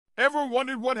Ever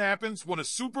wondered what happens when a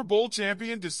Super Bowl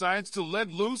champion decides to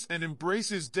let loose and embrace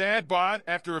his dad bod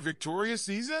after a victorious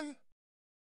season?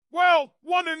 Well,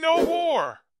 want to know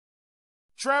more?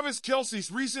 Travis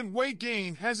Kelce's recent weight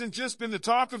gain hasn't just been the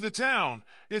talk of the town,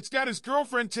 it's got his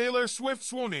girlfriend Taylor Swift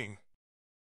swooning.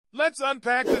 Let's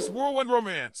unpack this whirlwind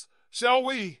romance, shall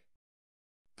we?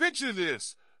 Picture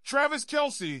this, Travis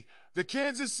Kelce, the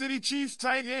Kansas City Chiefs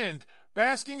tight end,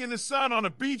 basking in the sun on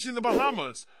a beach in the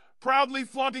Bahamas, proudly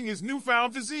flaunting his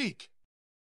newfound physique.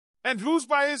 And who's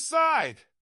by his side?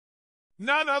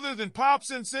 None other than pop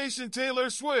sensation Taylor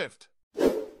Swift.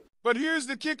 But here's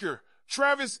the kicker,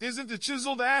 Travis isn't the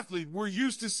chiseled athlete we're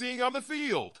used to seeing on the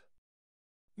field.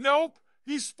 Nope,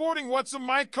 he's sporting what some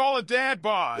might call a dad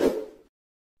bod.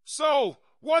 So,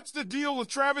 what's the deal with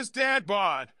Travis' dad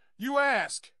bod, you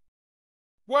ask?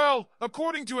 Well,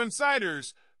 according to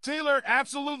insiders, Taylor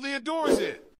absolutely adores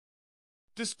it.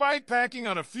 Despite packing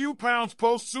on a few pounds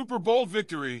post-Super Bowl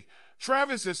victory,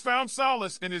 Travis has found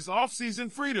solace in his off-season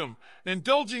freedom,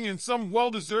 indulging in some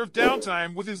well-deserved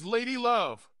downtime with his lady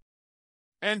love.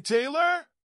 And Taylor?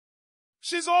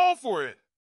 She's all for it.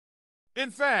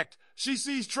 In fact, she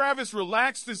sees Travis'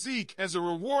 relaxed physique as a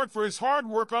reward for his hard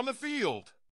work on the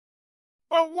field.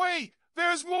 But wait,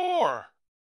 there's more!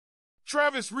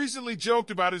 Travis recently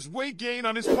joked about his weight gain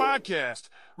on his podcast,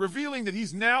 revealing that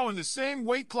he's now in the same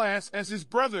weight class as his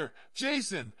brother,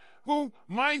 Jason, who,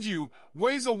 mind you,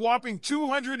 weighs a whopping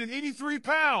 283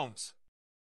 pounds.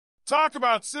 Talk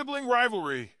about sibling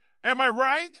rivalry, am I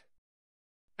right?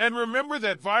 And remember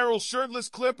that viral shirtless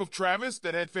clip of Travis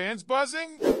that had fans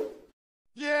buzzing?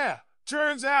 Yeah,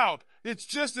 turns out, it's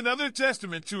just another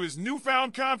testament to his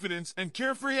newfound confidence and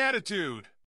carefree attitude.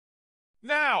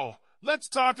 Now, let's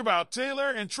talk about Taylor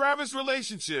and Travis'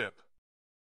 relationship.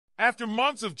 After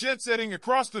months of jet-setting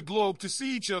across the globe to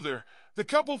see each other, the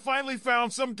couple finally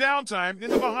found some downtime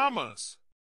in the Bahamas.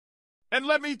 And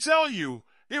let me tell you,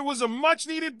 it was a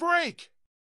much-needed break.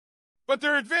 But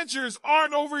their adventures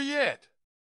aren't over yet.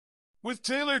 With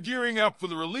Taylor gearing up for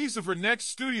the release of her next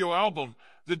studio album,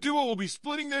 the duo will be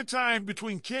splitting their time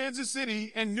between Kansas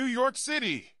City and New York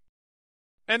City.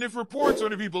 And if reports are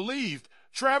to be believed,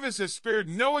 Travis has spared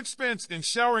no expense in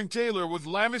showering Taylor with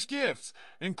lavish gifts,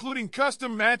 including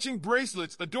custom matching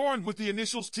bracelets adorned with the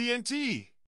initials TNT.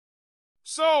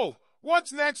 So,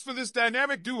 what's next for this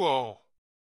dynamic duo?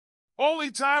 Only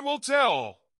time will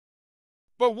tell.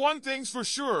 But one thing's for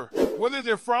sure, whether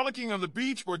they're frolicking on the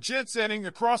beach or jet-setting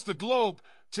across the globe,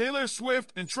 Taylor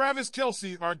Swift and Travis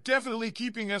Kelce are definitely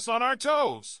keeping us on our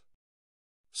toes.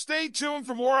 Stay tuned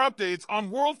for more updates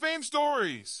on World Fame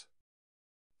Stories.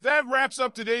 That wraps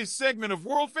up today's segment of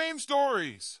World Fame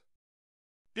Stories.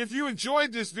 If you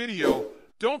enjoyed this video,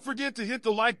 don't forget to hit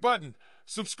the like button,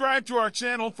 subscribe to our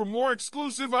channel for more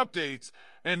exclusive updates,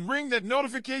 and ring that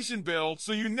notification bell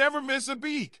so you never miss a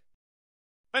beat.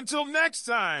 Until next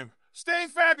time, stay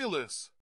fabulous!